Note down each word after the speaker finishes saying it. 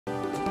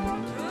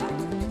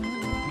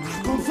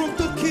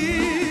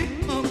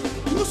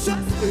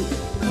A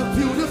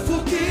beautiful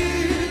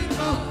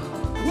kingdom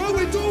where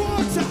we do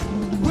water,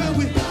 where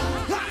we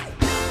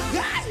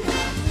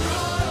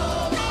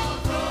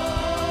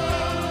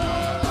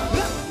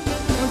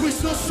there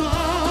is no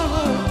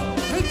sorrow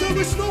and there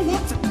is no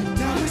water,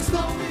 there is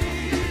no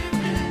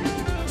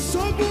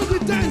somebody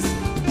dance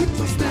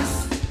with us,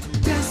 dance,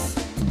 dance,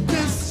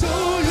 dance,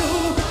 show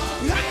you.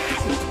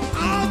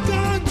 I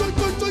can't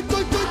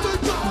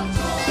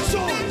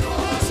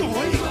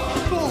joy,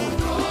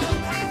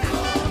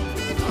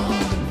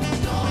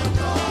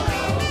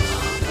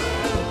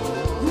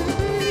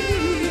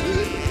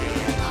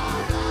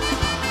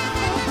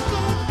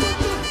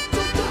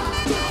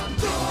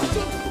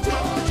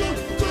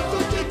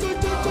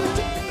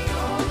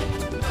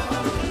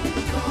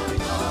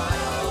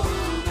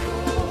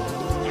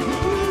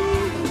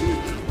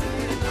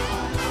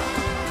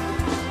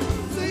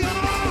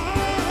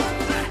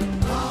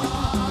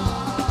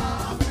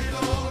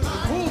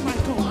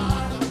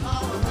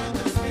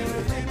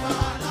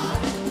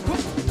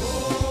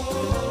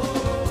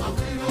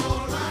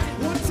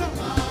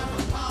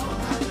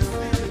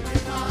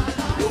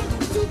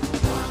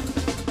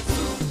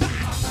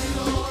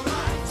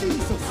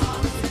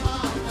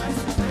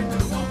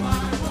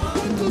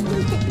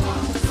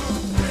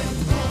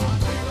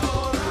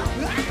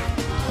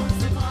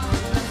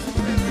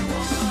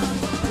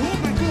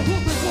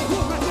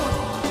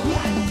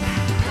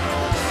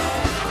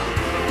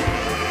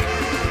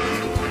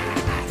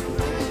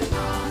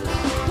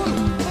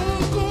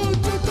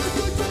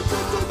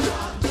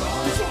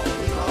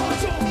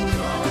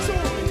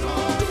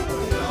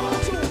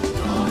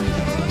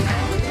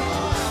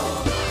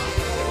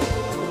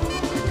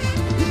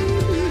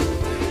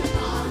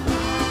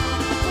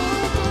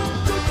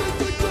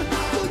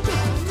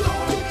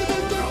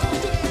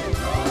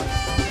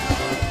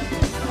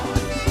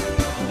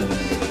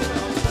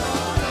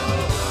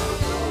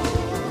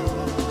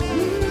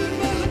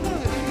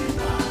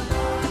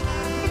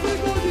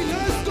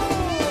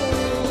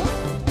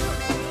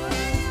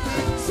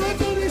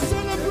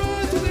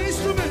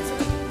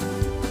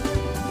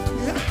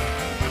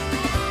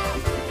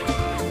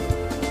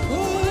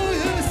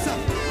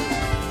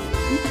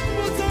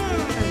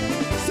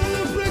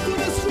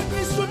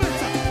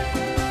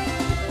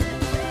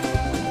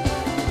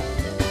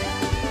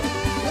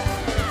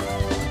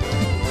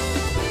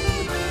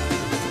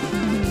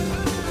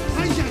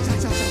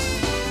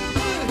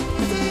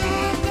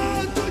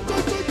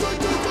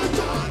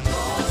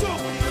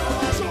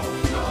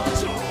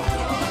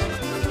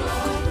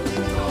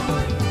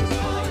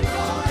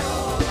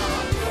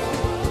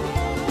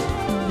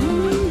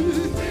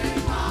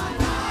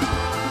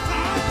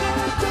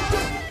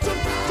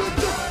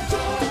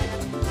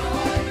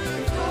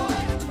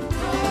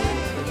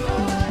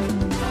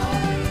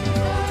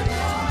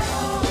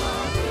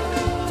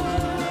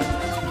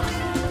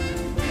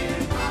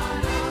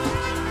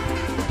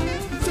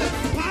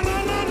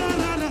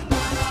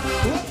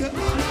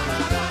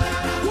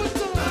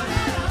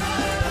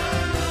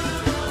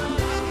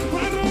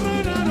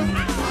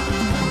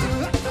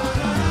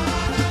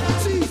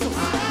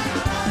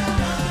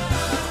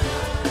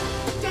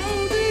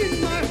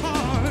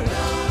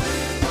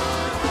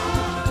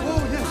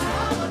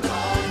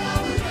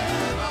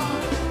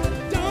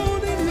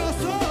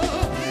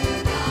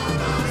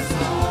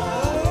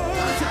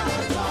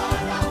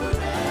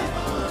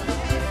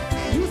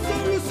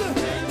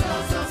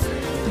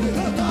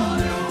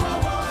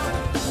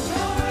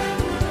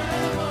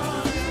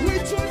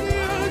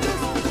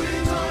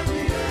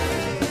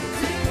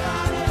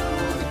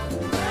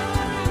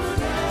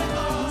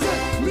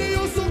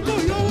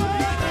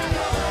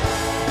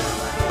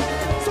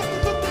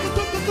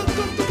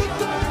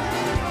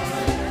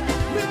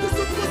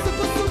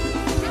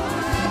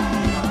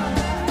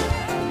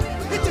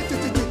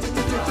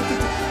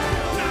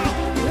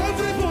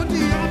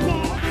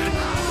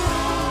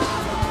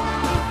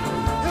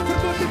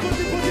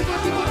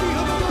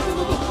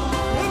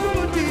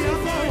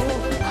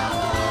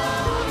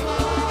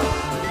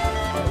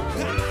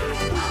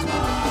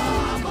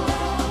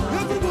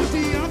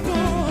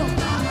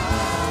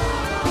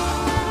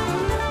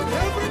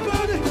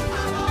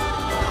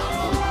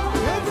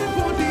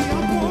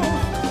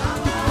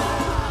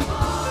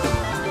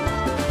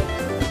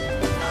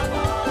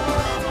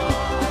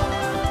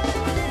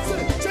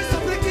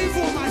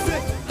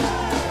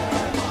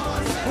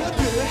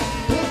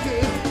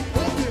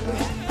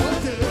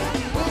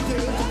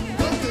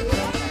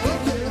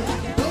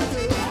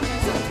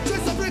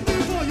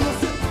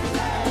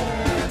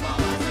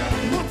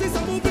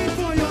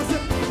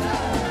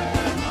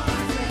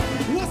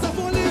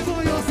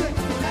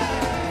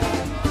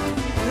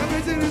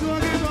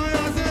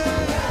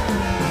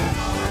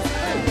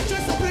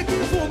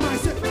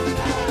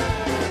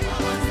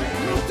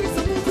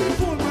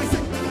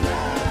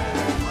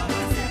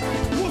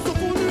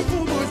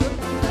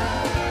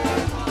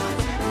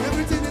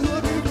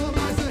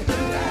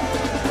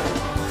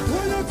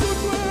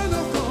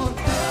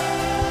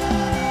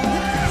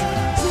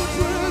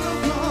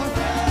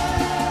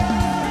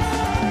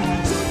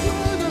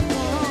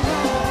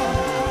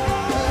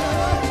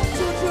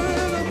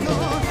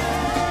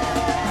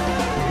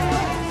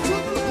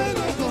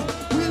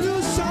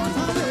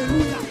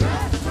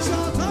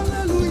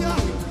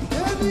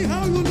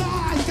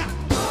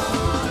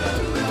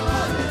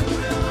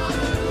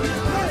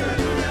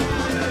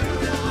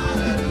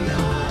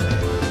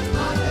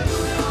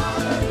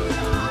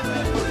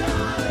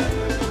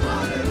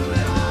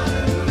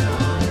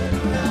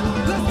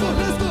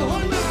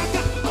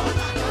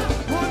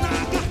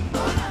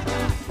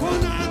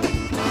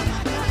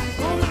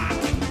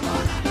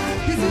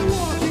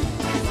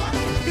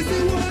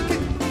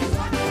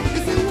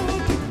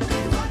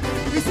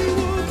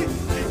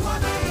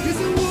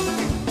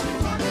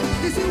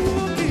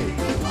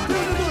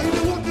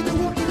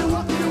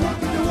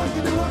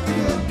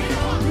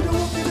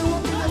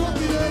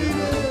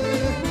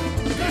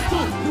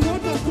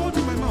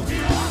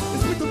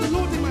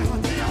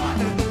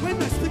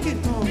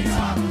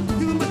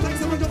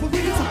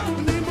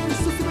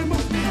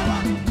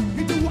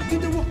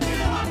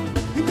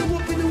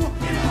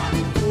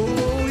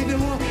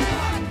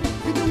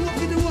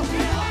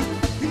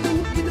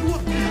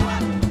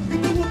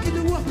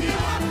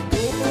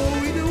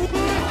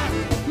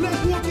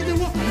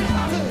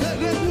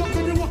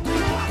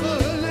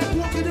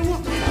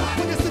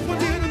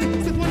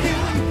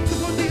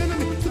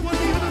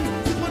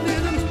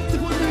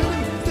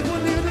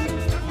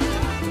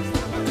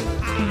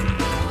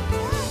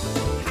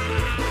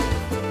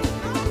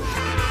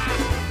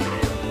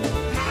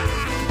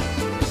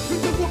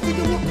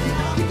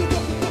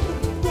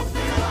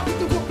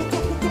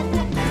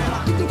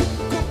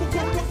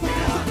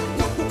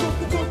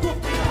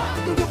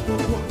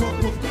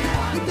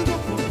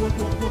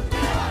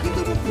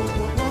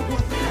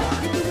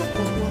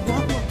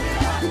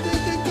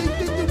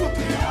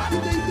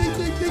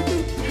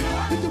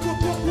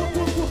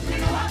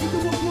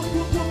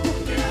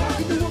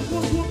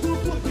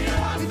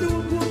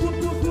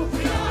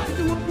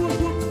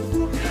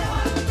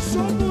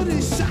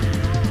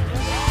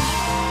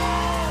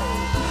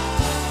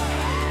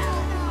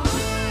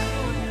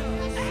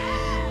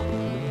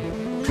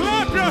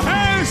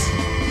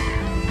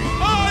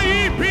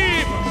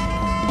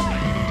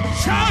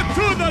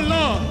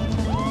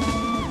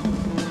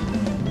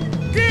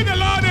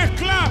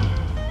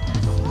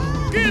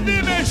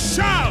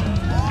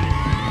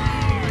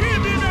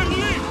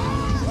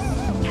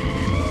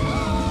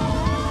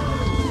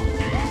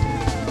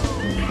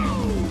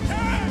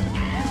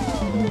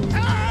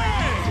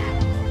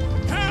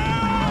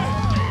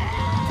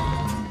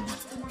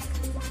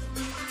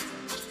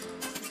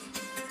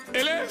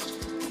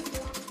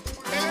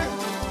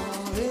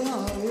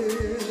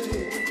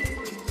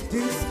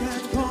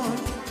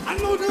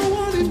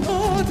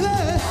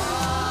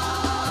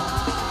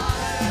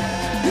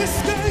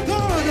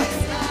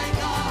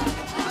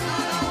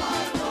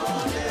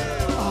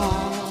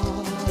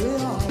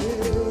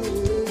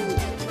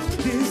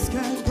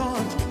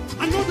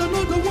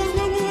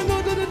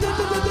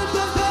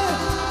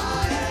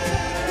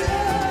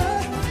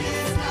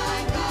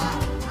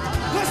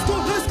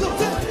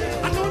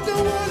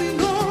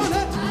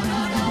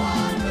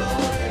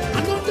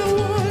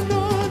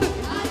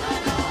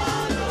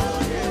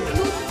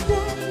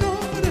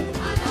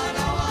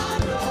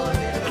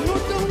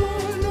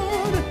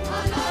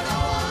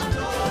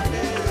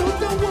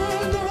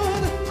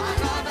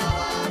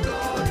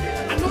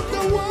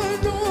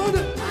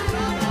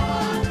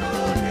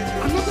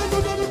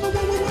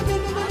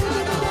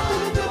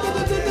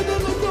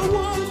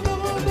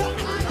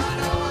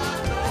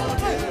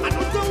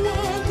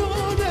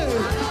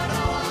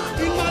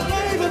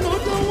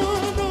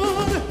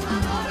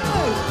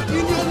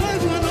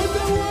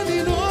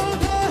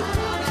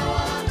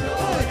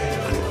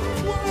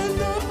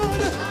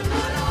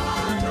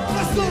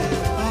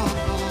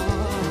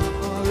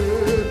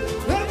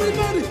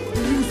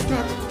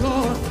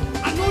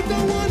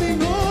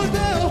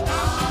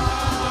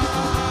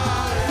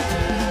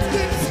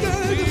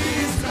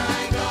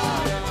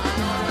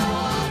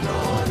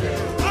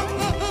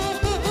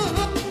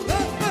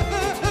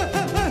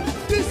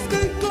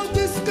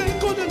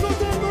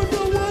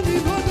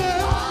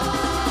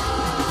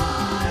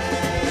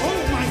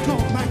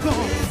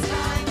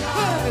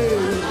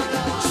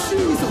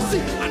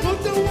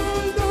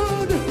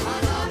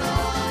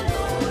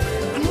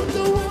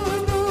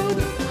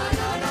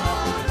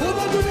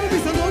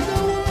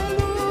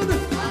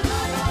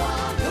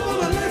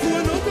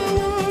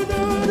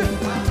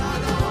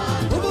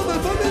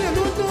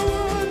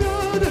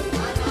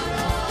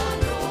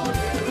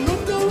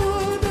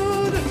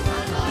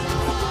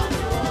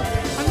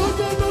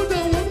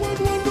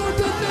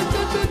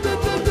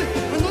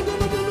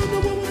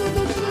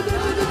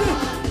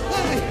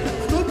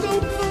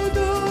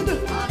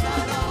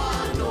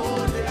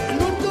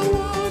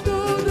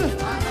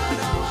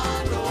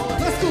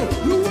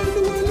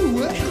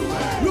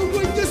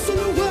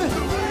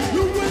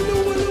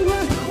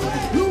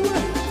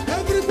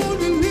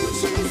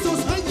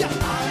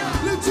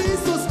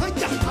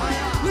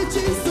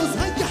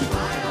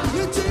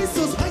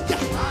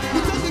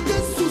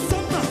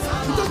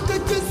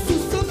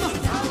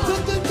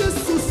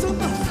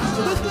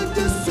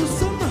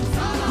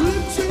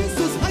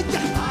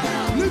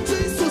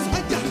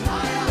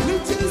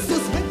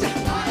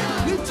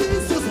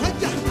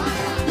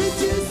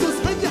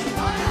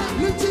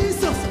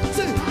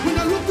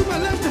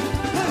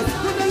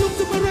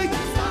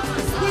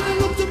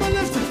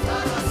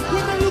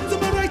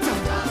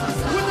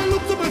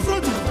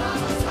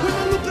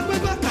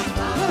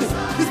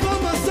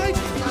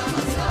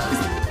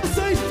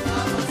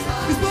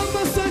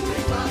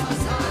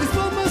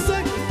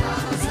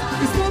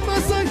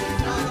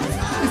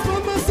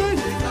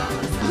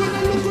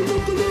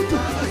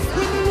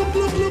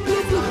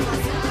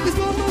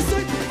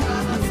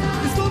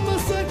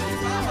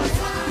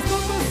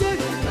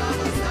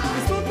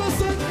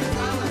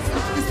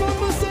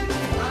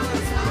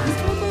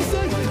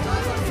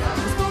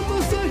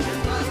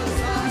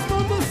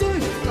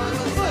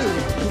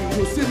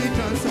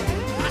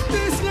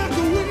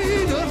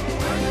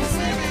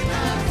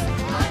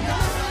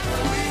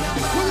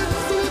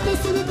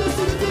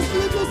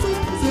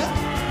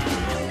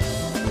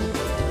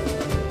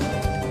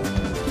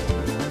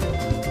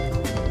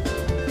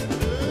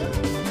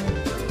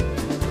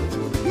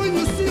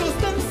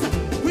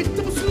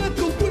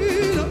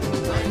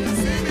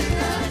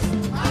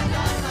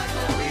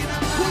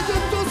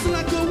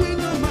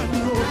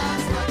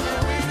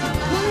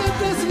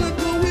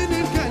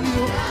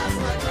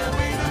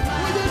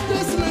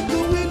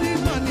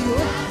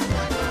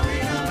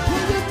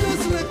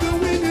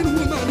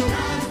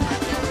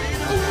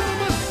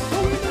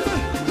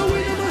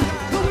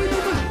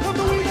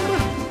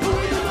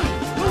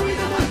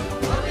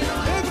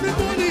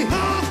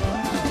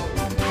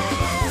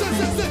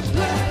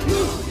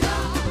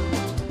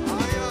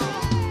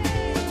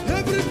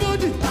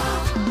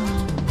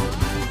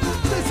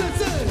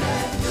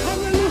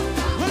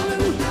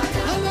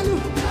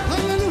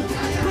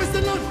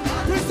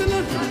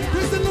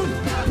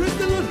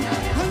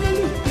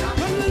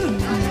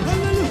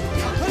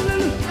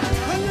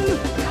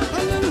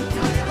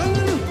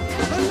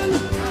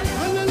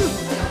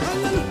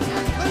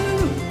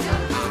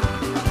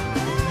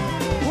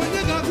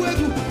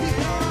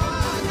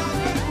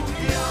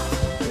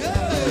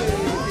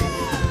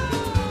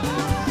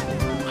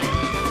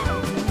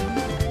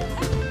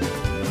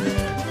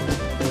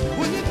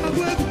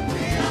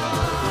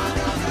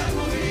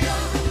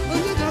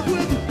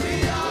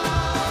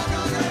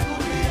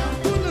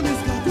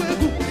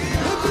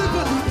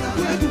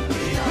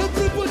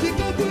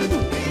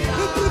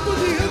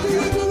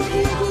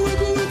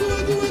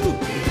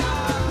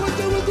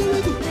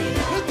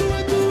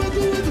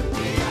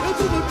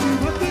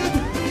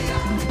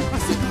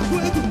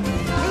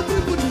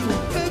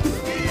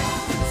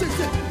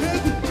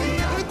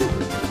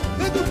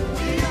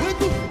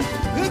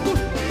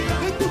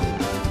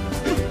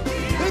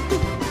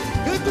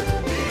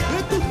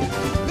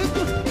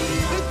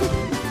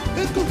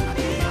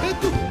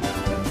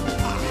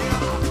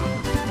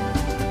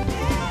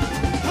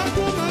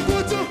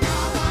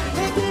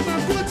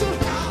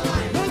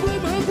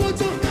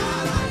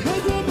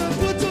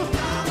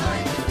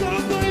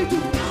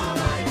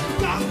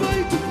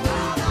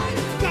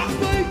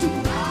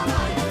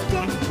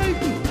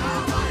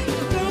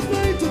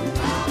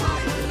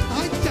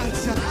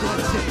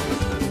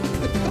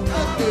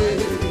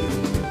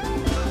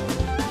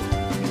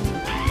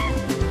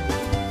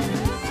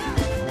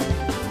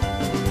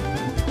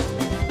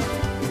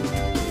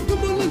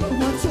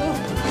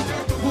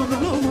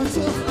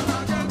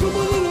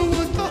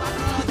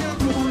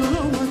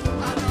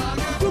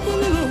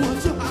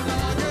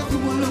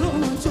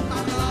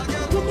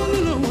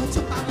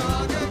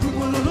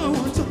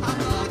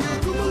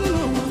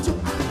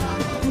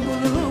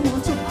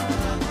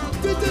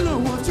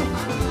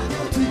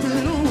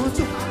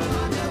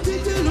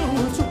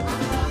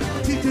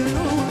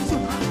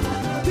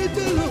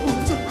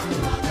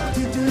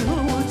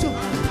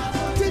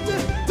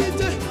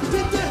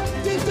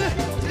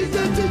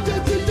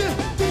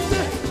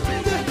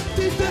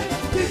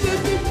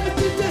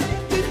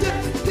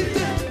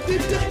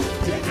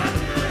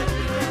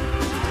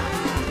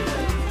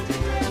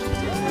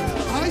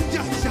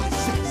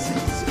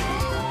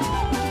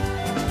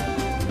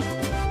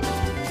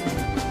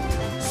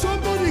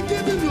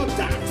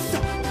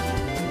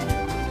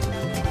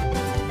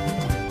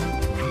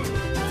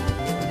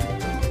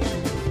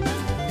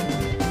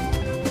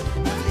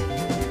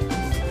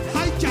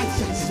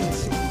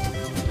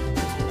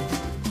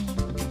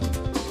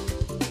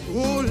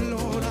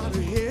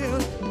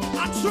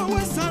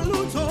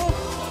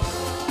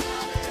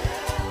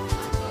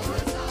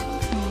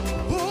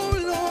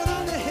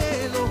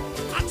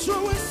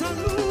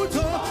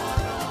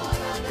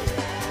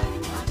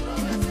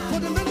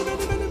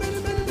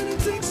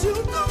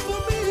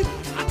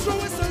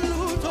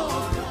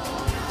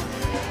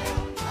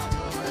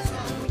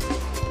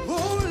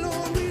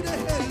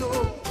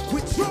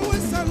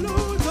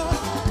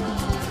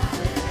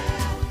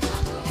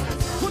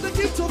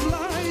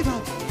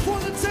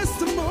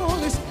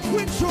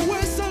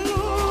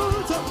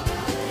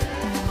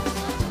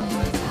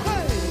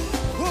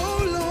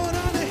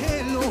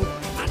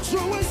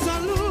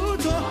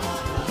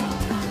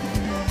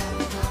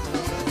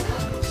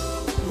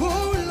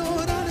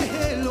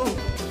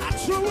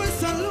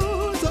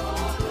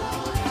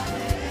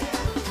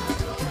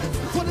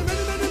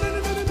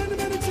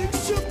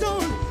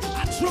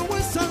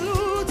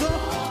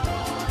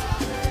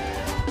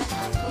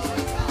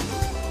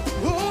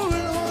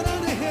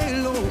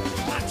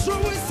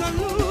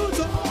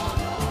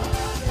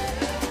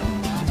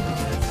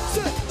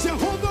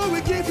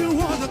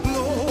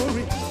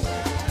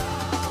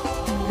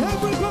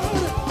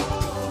 Everybody,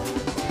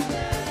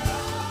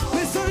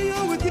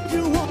 Messiah will give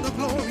you all the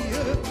glory.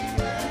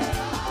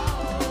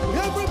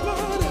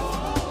 Everybody,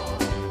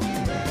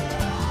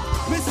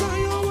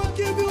 Messiah will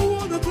give you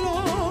all the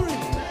glory.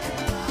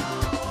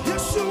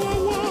 Yeshua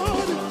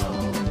won.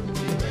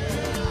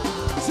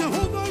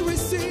 Jehovah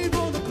receive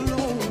all the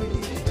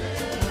glory.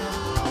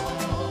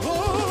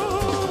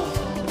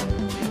 Oh,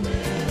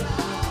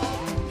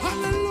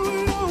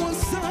 hallelujah,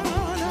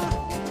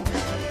 Hosanna.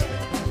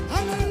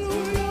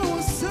 Hallelujah,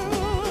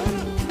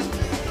 Hosanna.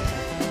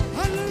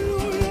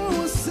 Hallelujah,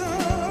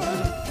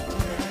 Hosanna.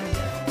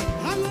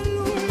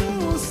 Hallelujah,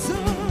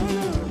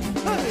 Hosanna.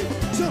 Hey,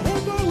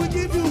 Jehovah will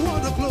give you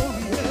all the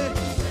glory.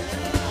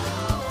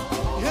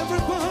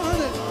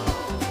 Everybody,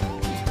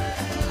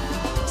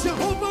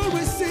 Jehovah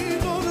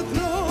receive all the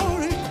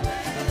glory.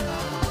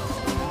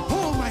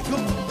 Oh my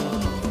God.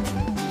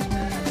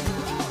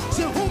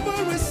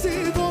 Jehovah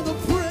receive all the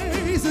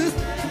praises.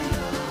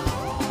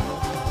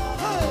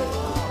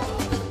 Hey.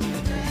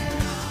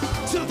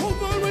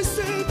 Jehovah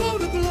receive all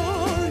the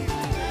glory.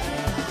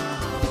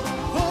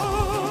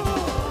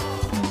 Oh.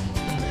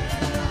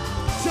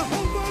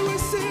 Jehovah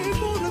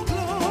receive all the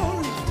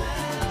glory.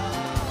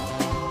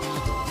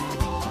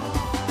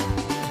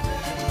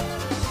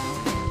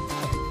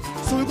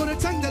 So we're going to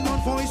thank the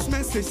Lord for his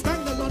message.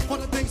 Thank the Lord for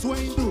the things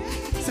we do.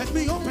 Set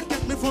me up and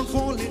get me from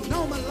falling.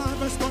 Now my life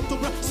has come to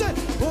breath. Say,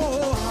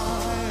 oh,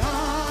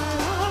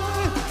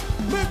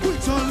 I, make we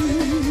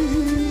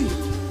jolly.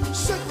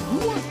 Say,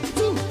 1,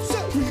 2,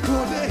 say, we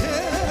go to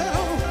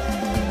hell.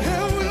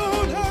 Hell we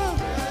on hell.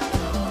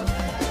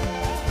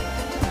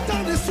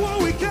 That is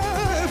what we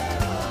gave.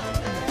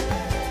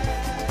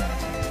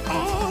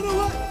 All the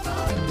way.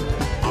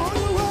 All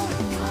the way.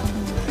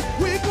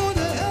 We go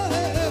to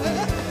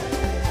hell.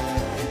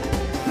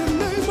 The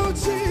name of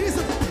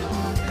Jesus.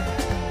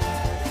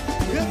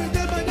 Every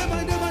day, by day,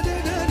 by day, by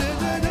day, day, day,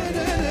 day, day,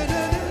 day,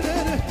 day,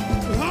 day,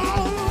 day.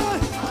 All the way.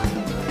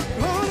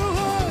 All the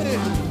way.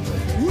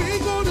 We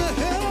go to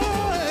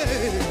hell.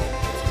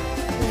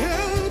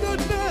 Hell the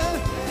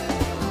day.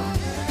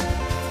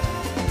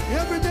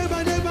 Every day,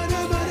 by day, by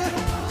day, by day.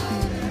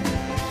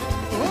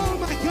 Oh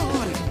my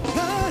God.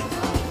 Hey.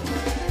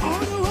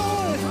 All the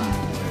way.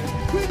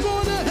 We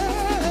go to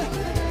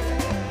hell.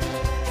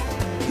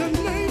 The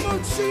name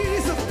of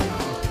Jesus.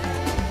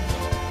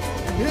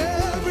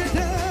 Every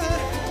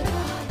day.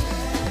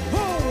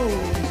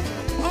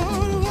 Oh,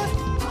 all the way.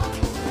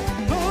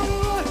 All the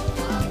way.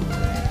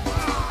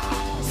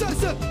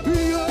 Say,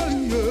 yeah,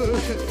 yeah,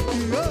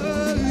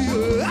 yeah,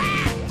 yeah.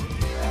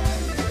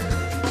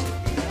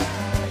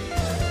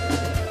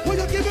 Will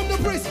you give him the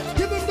praise?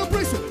 Give him the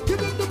praise.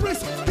 Give him the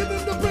praise. Give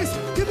him the praise.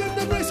 Give him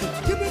the praise.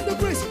 Give him the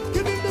praise.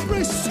 Give him the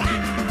praise.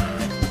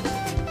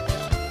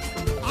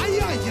 Ay,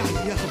 ay,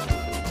 ay, ay.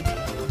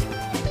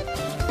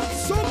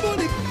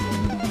 Somebody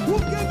who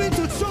came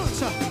into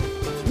church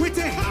with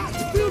a heart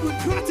filled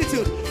with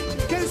gratitude.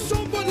 Can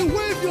somebody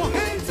wave your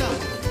hands,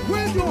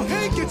 wave your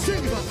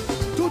handkerchief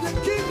to the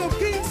King of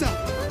Kings,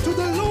 to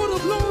the Lord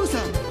of Lords,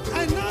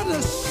 and not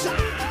a shout.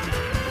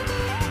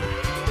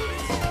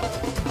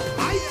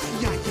 Ay,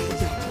 ay, ay,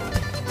 ay, ay.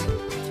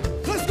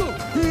 Let's go.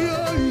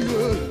 Yeah,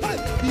 yeah.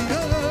 Hey,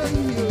 yeah,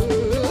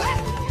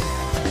 yeah.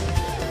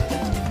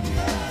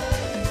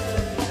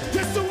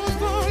 Yes, so on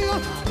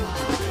fire.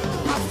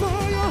 I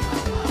fire.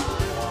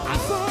 I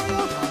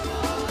fire.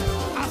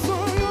 I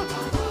fire.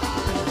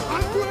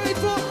 I'm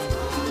grateful.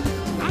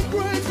 I'm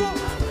grateful.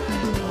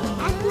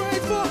 I'm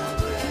grateful.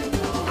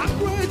 I'm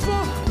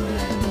grateful.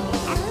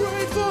 I'm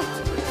grateful.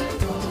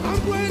 I'm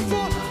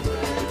grateful.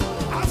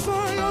 I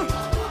fire.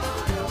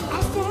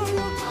 I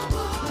fire.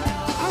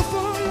 I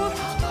fire.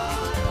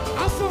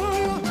 I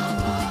fire.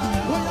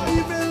 When I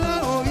email,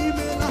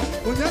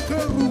 when I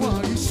can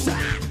ruin it. Say,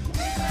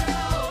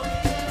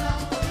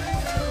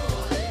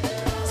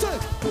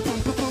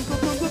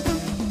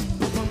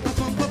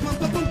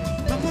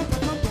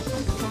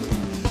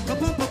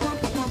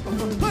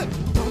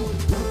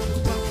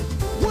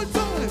 one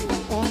time,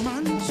 oh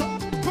man,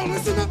 come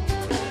listen up.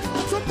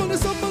 Somebody,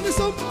 somebody,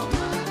 somebody.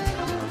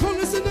 Come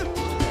listen up.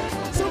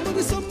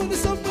 Somebody, somebody,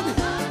 somebody.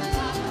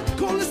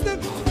 Come listen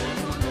up.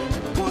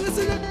 Come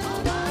listen up.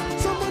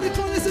 Somebody,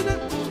 come listen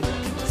up.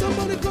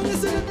 Somebody, come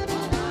listen up.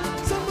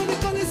 Somebody,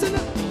 come listen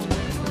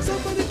up.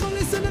 Somebody, come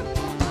listen up.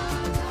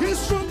 He's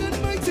strong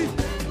and mighty.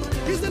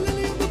 He's the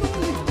lily of the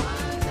valley.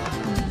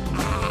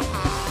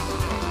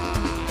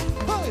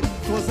 Hey,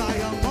 'cause I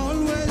am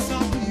always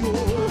happy.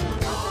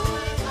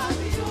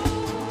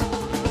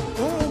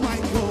 Oh my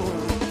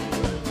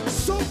God.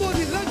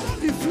 Somebody let that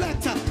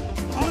reflect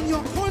on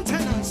your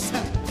countenance.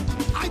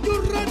 Are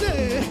you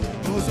ready?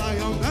 'Cause I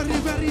am very,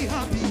 very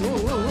happy.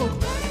 Oh,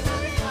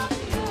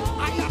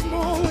 I am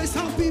always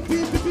happy.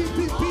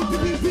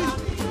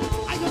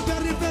 I am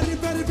very, very,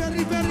 very,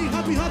 very,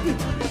 very happy.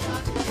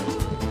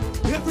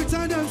 Every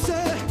time I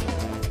say,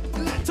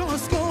 let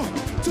us go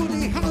to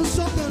the house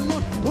of the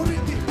Lord. What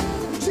it be?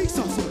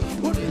 Jesus.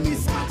 What it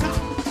means?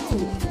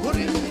 What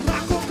it means?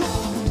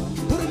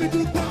 What it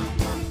means?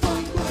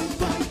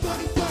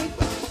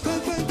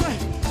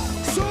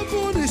 So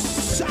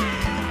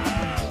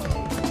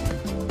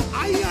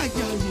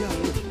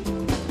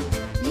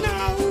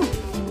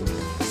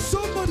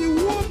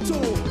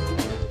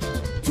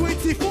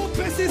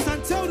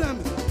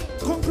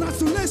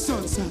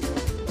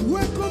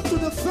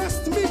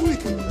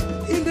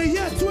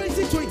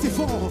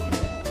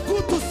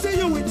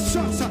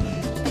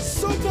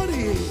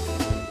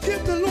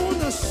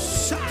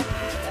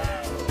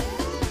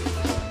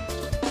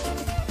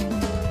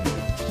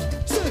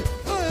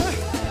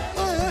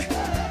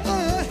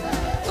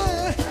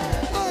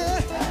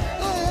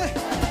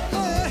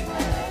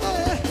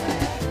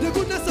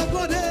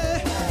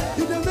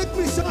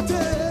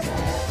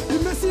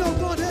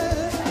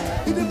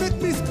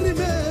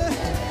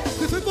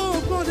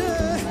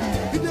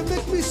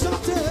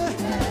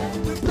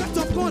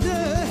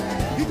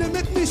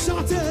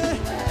shout it.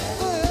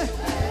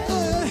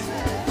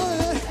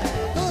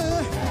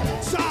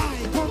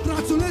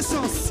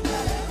 Congratulations.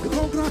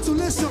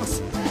 Congratulations.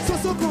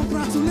 So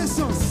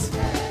congratulations.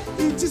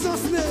 In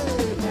Jesus'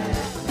 name.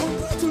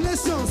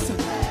 Congratulations.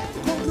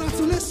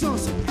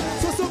 Congratulations.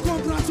 So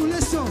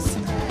congratulations.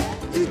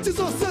 In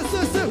Jesus'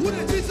 name. Who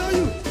they teach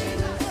you?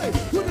 Hey,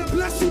 who they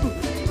bless you?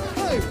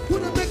 Hey, who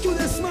they make you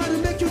the smile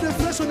and make you the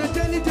flesh on a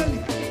daily.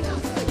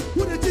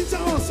 Who they teach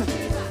us?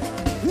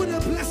 Who they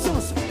bless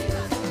us?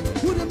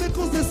 Who they make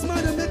us the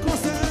smile and make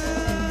us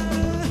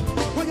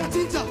oh yeah,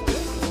 teacher.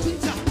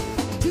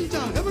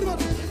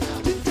 Everybody.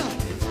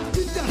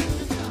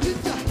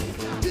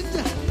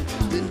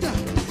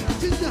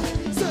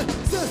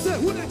 Say,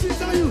 who they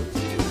teach you?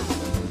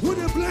 Who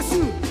they bless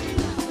you?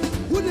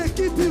 Who they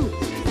keep you?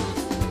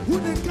 Who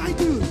they guide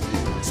you?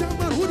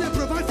 Chairman, who they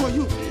provide for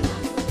you?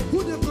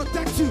 Who they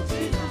protect you?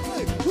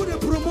 Hey, who they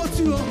promote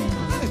you?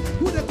 Hey,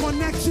 who they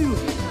connect you?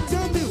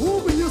 Tell me, who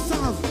will you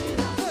serve?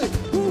 Hey,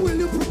 who will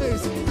you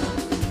praise?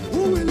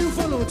 Who will you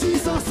follow?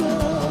 Jesus,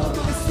 oh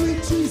my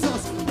sweet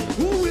Jesus.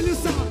 Who will you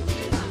serve?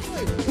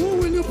 Hey, who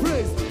will you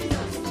praise?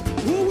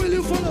 Who will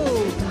you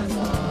follow?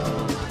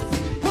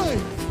 Hey,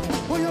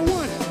 oh yeah,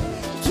 1,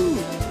 2,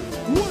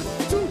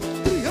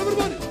 3,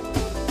 everybody.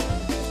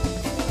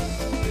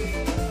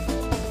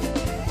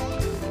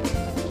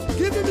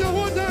 Give him your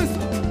one dance.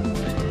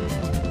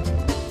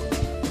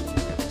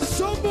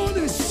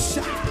 Somebody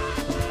shout.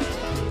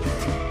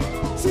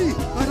 See,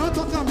 I don't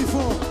talk on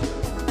before,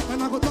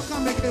 and I go talk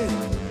on again.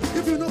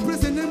 If you don't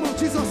praise the name of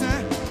Jesus,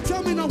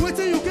 tell me now wait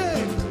till you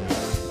get.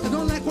 I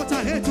don't like what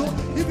I hate, oh.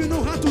 If you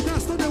know how to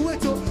dance, don't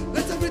wait, oh.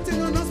 Let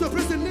everything on us, but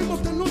praise the name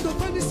of the Lord. The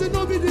body say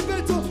no be the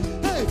better.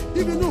 Hey,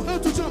 if you know how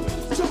to jump.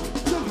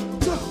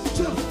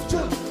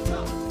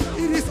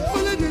 It is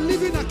only the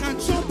living that can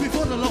jump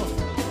before the Lord.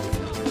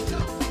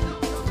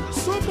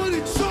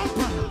 Somebody jump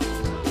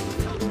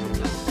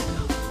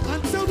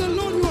and tell the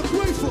Lord you are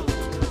grateful.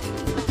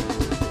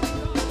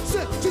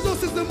 Say,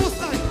 Jesus is the Most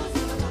High.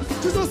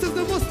 Jesus is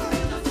the Most High.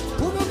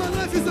 Over my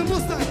life is the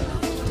Most High.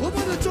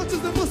 Over the church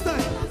is the Most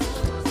High.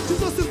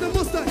 Jesus is the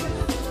Most High.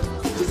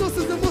 Jesus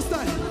is the Most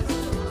High.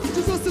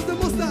 Jesus is the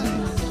Most High.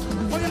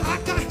 Oh yeah,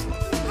 Aka.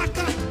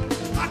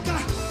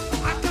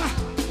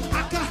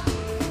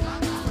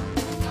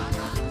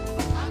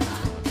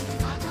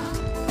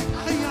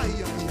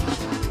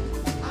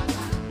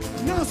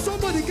 Now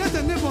somebody get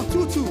a name of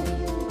Tutu.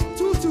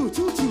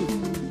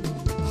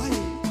 Aye.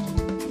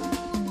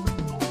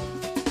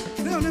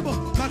 Tell your neighbor,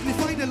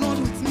 magnify the Lord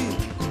with me.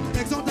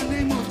 Exalt the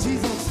name of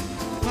Jesus.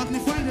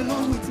 Magnify the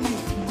Lord with me.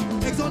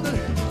 Exalt the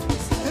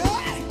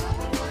hey!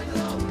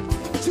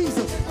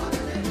 Jesus.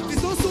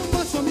 It's not so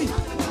much for me.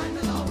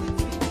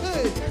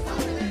 Hey,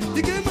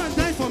 he came and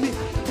died for me.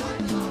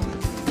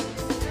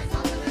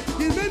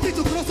 He made me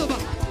to cross over.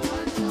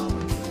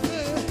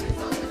 Hey,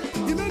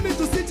 he made me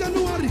to see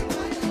January.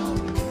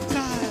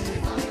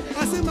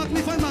 I say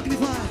magnify. Hey,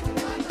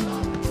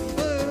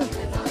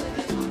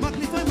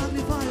 magnify.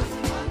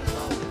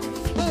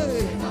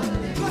 Hey,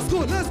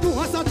 let's go.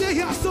 As I day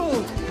here,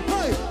 so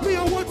hey, me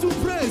I want to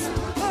praise.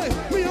 Hey,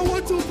 me I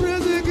want to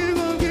praise the King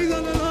of Kings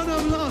and the Lord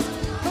of Lords.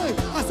 Hey,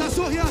 as I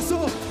saw here,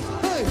 so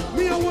hey,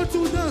 me I want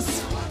to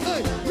dance.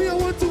 Hey, me I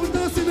want to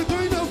dance in the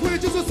kind of way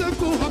Jesus said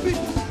go happy.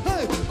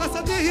 Hey, as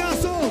I day here,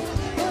 so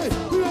hey,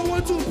 me I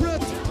want to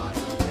praise.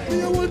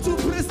 Me I want to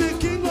praise the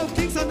King of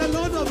Kings and the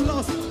Lord of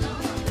Lords.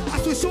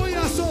 As we show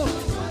here, so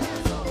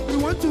we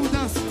want to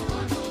dance.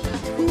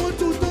 We want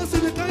to dance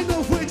in the kind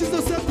of way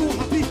Jesus said go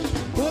happy.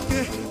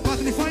 Okay,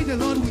 magnify the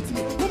Lord with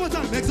me. One more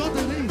time, exalt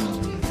the name.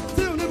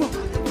 Say your neighbor.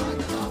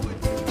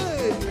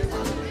 Hey,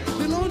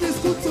 the Lord is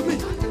good to me.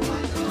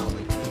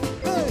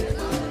 Hey,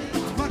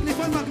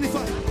 magnify.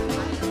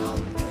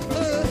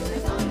 Hey,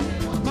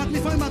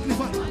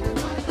 magnify.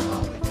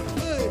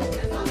 Hey,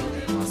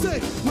 say,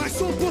 my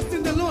soul boast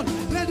in the Lord.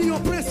 Let your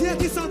praise hear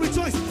this and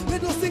rejoice.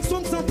 Let us sing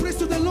songs and praise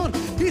to the Lord.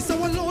 He's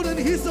our Lord and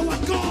He's our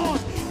God.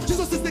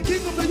 Jesus is the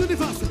King of the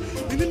universe.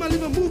 In Him I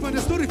live and move and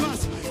there's no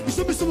reverse. He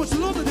showed me so much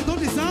love that they don't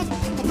deserve.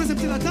 I praise Him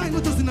till I die,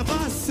 not just in a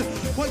verse.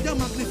 Why you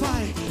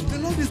magnify? The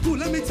Lord is good,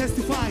 let me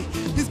testify.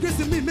 His grace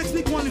in me makes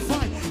me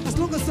qualify. As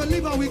long as I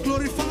live, I will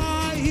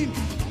glorify Him.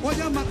 Why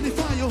you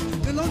magnify? Oh,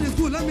 the Lord is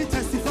good, let me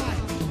testify.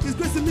 His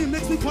grace in me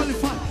makes me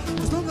qualify.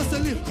 As long as I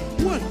live.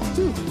 1,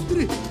 2,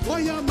 3. Why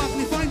you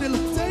magnify the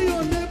Lord? Say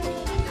your name.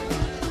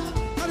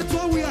 That's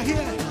why we are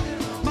here.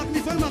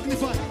 Magnify.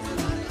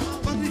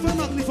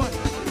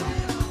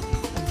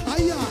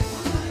 Aye.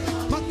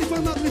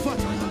 Magnify.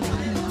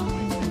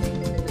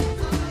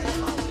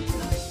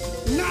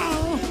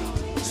 Now,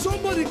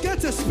 somebody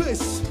get a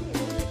space.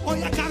 Oh,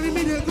 you carry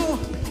me, they go.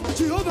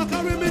 Jehovah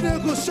carry me, they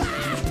go.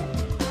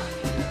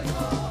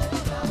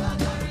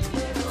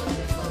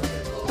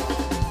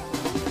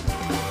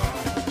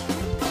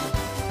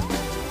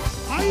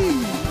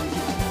 Aye.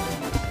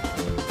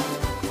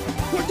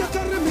 What you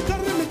carry me.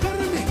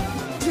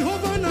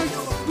 Jehovah, now you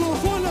go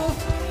follow.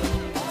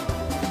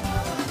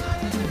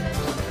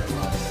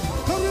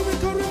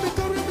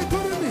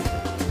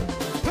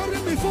 Carry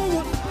me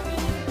forward.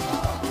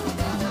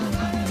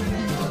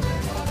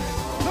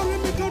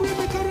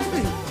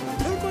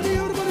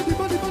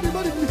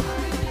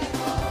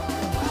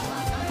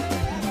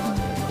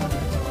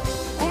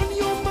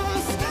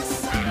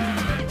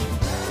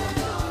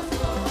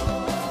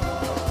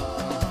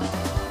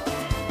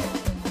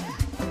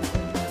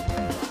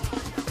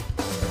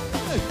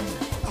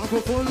 go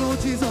follow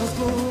Jesus,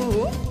 go.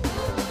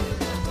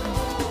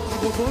 I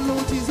go follow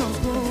Jesus,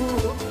 go.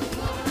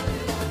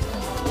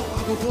 I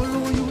go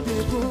follow you,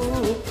 they go.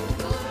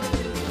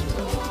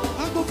 I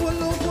go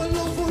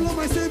follow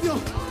my Savior.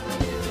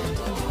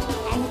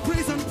 I will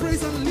praise and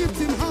lift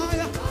him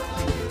higher.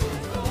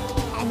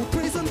 I will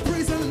praise and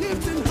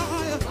lift him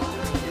higher.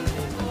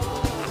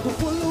 I go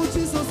follow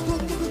Jesus, go.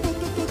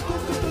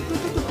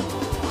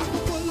 I go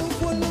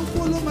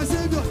follow my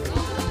Savior.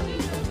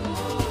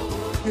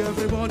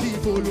 Everybody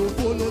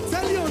follow.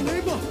 Tell your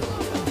neighbor,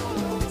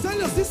 tell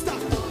your sister,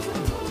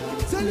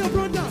 tell your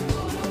brother,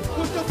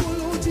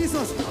 follow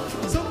Jesus.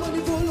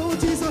 Somebody follow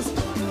Jesus.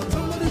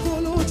 Somebody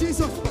follow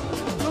Jesus.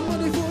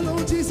 Somebody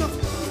follow Jesus.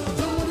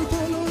 Somebody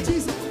follow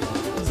Jesus.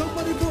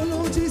 Somebody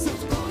follow Jesus.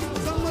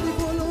 Somebody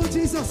follow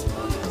Jesus.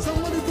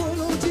 Somebody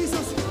follow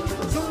Jesus.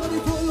 Somebody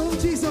follow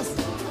Jesus.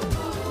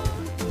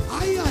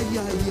 Ay.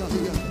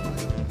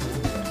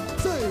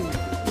 Say,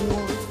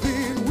 one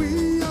thing we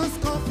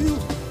ask of you.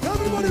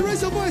 Everybody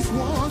raise your voice.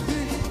 One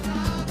thing.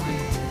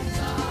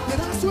 Let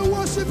us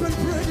worship and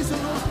praise the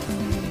Lord.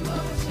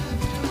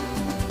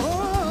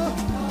 Oh.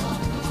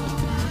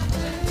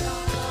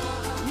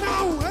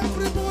 Now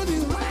everybody.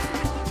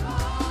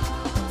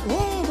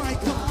 Oh my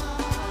God.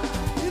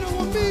 You know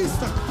what means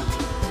that?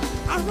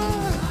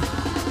 Arise.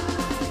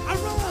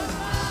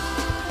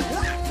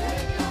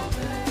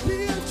 Be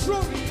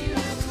enthroned.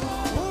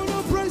 Oh no,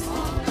 praise.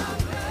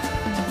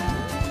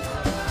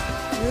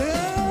 Yeah.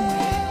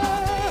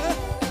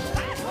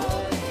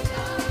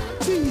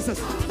 Jesus.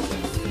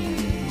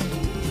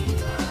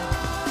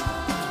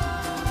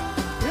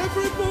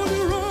 Everybody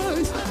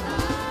rise.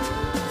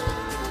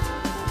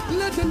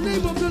 Let the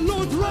name of the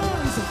Lord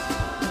rise.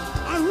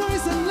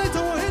 Arise and let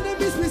our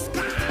enemies be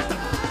scattered.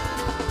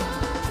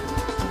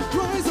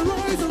 Rise.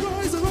 Arise.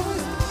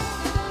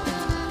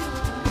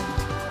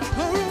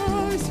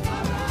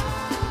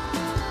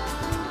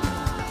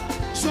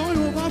 Joy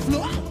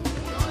overflow.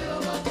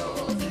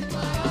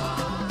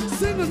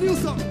 Sing a new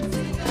song.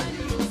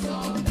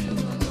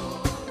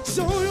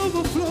 Joy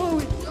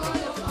overflowing.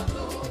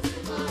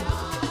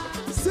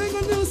 Sing a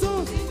new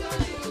song.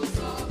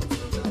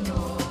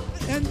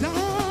 And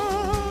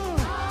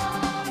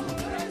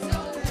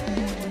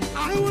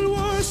I will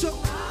worship.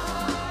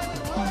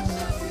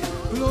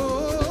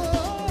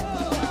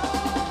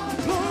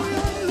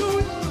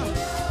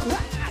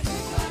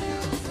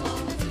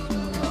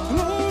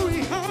 Glory,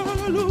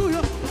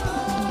 hallelujah.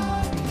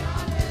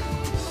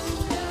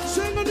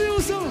 Sing a new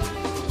song.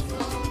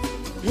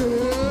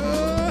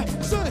 Yeah.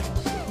 Say,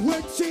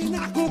 waiting, I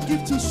go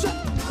give to shut.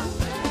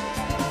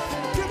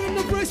 Give him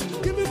the praise,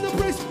 give him the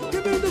praise,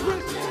 give him the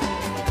praise.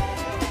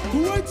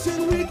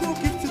 Waiting, we go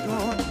give to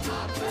God.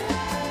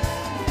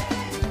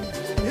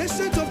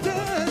 Ancient of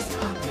days.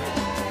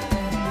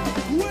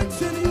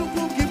 Waiting, you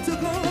go give to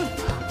God.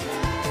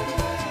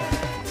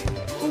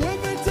 When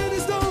everything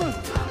is done.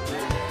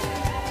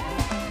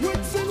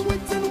 Waiting.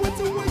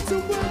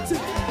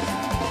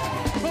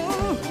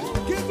 Oh,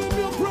 give him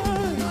your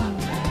praise.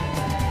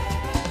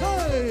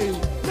 Hey,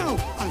 now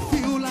I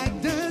feel like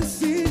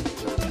dancing.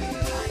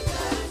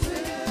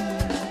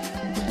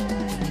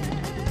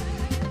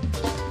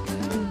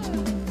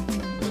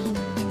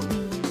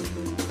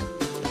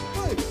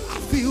 Hey, I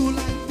feel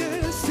like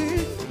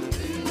dancing.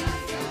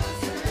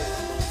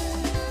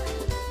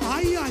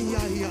 Ay.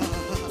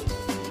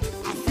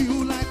 I feel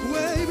like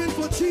waving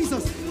for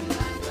Jesus.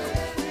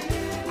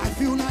 I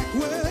feel like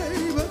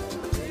waving.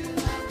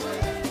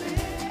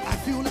 I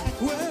feel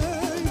like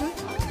waving.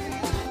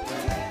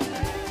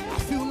 I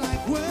feel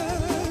like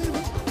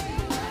waving.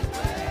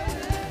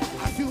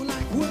 I feel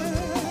like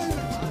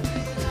waving.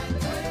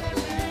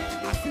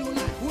 I feel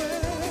like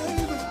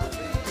waving.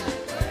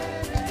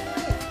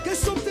 Get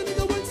something in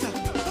your winter.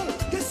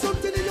 Get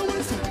something in your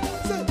winter.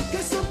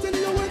 Get something in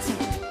your winter.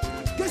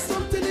 Get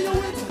something in your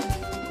winter.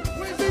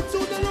 Wave it to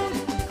the Lord.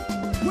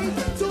 Wave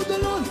it to the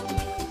Lord.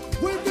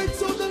 Wave it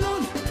to the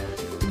Lord.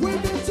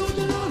 Wave it to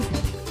the Lord.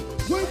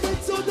 Wave it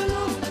to the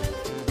Lord.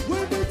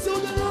 Wave it to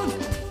the Lord.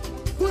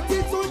 Put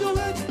it on your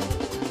head.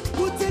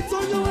 Put it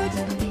on your head.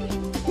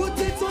 Put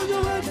it on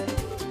your head.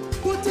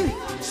 Put it.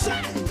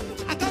 Shine.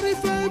 I got a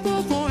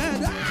favor for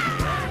head.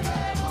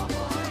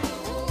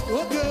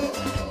 Okay.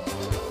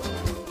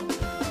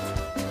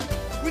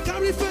 We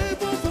carry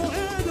favor for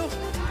head.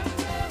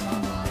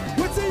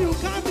 What's in you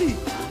carry?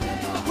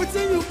 What's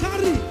in you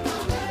carry?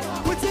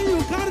 What's in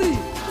you carry?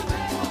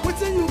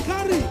 What's in you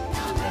carry?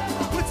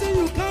 What's in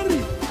you carry?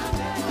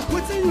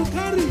 What's in you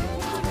carry?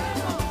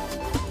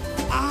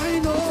 I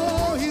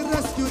know he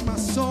rescued my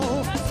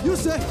soul. You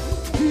say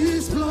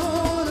his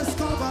blood has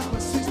covered my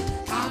sins.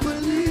 I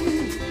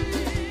believe.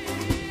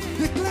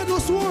 Declare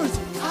those words.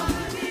 I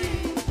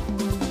believe.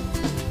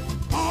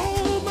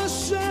 All my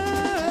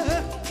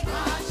shame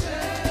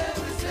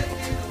is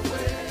taken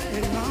away.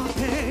 And my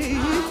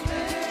pain.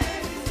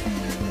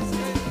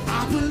 I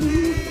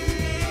believe.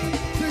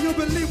 Can you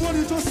believe what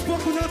you just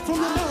spoken out from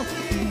your mouth?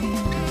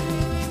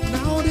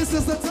 Now this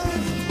is the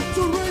time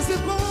to raise the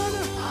banner.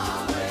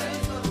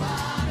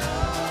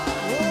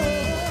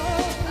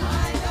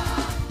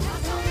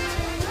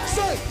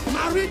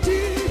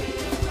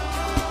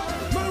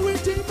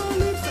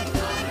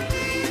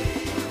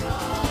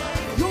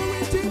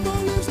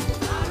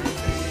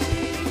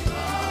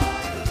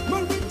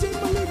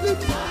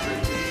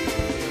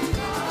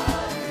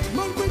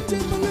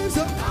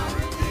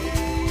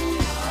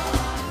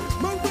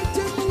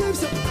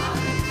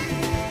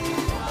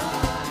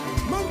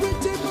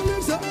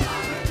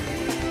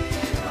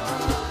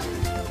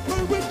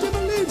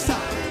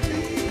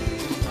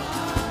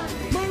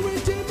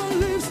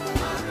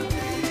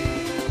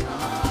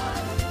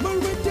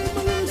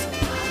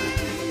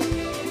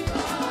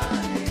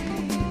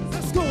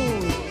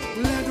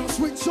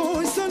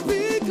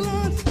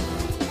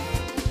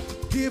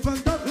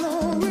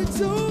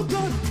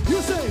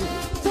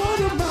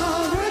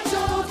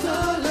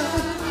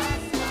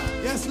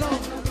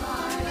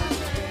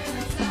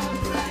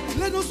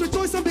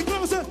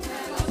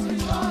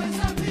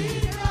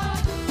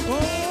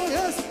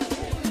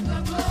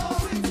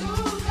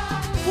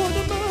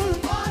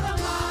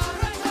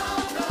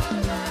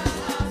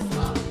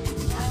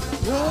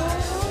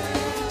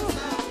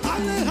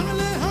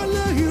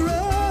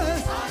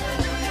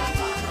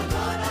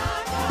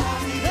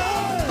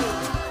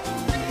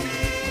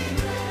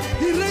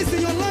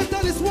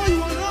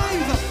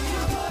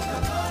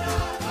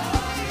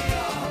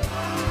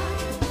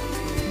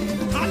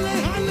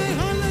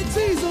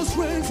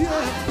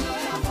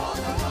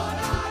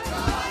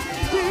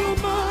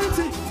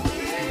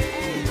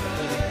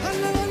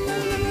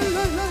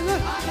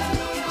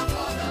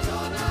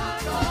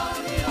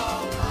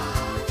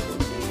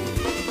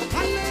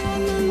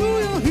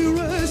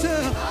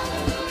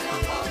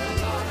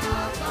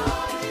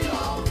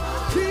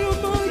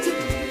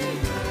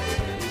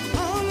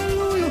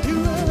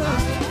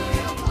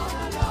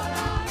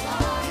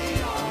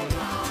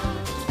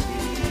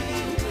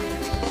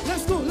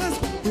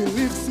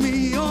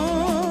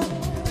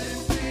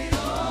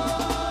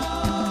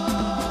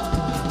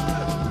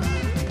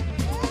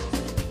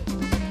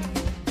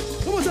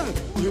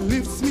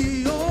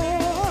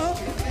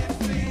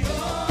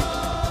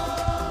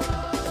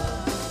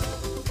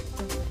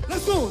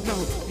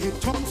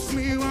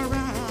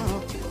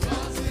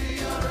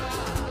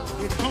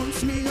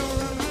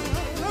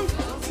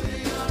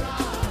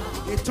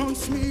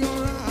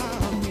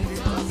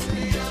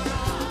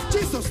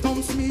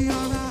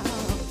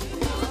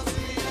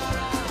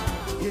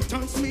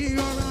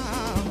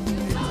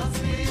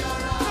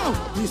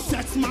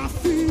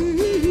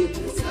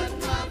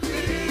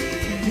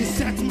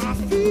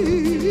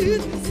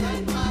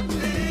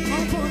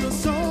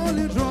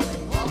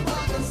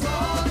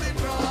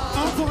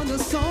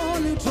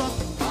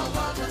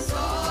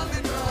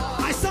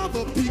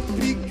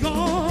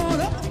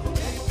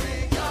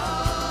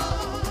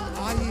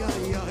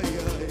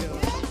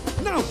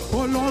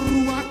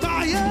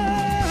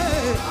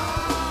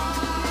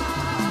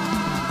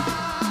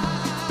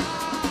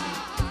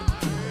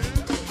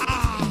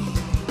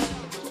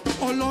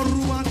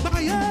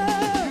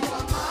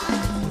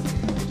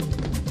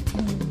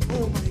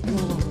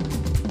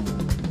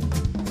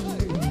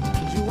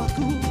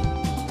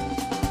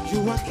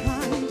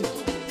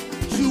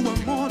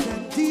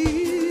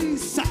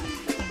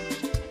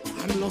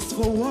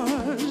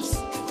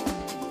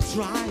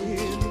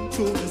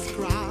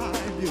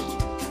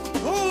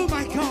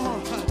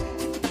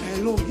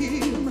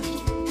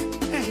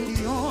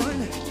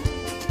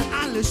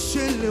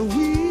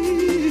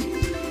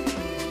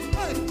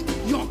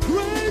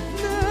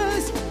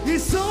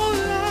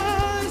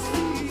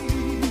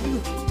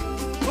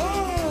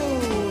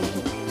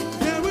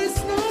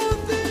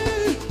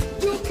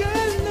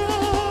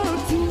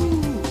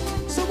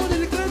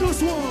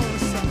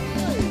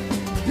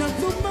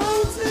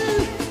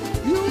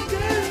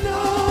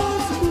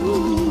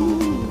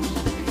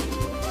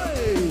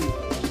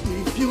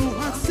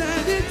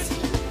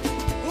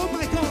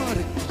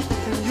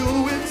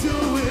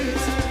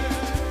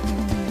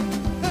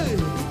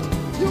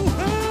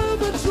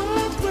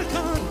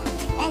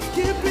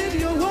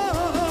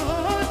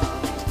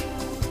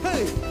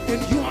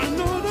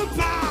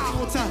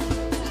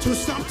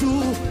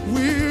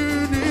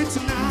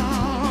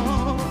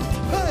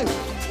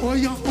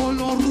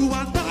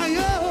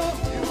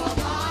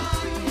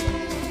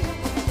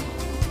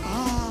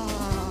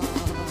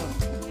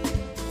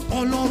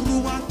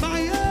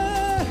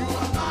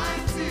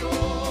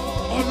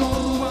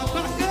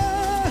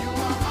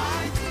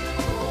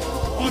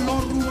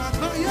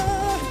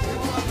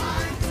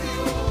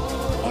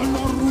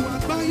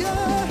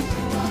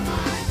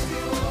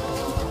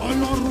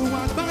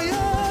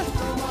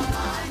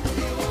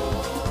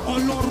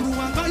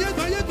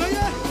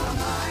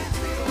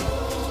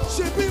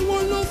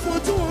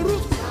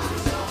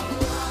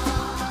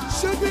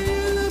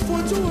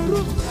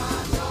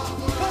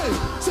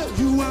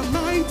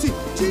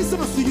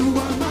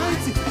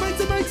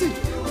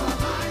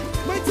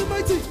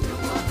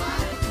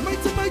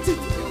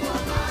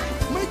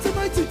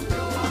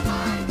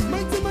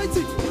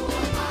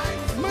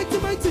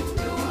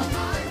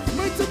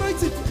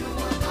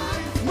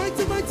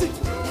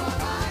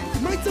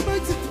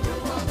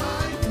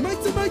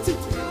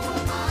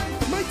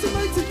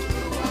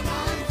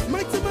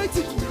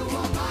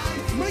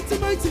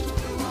 mighty.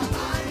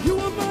 You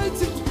are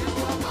mighty.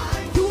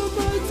 You are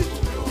mighty.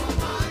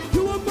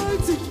 You are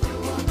mighty.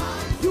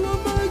 You are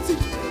mighty.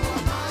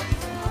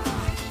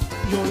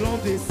 Your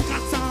love is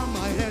scatter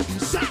my head.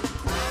 Shout.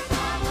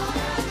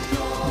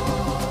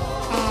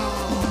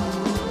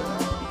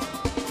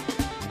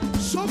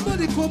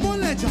 Somebody come on,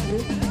 let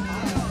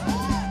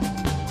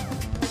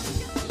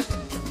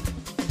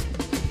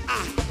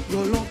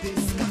your love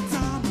is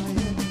scatter my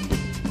head.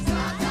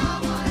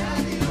 Scatter my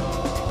head.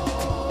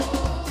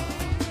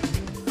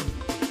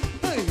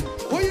 Hey,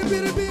 oh you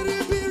biri biri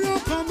biri oh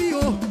come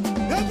here,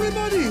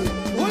 everybody.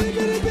 Oh you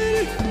biri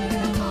biri,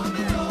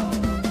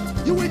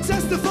 you will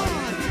testify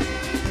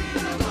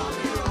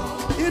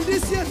in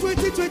this year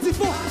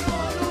 2024.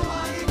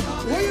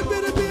 Oh you biri.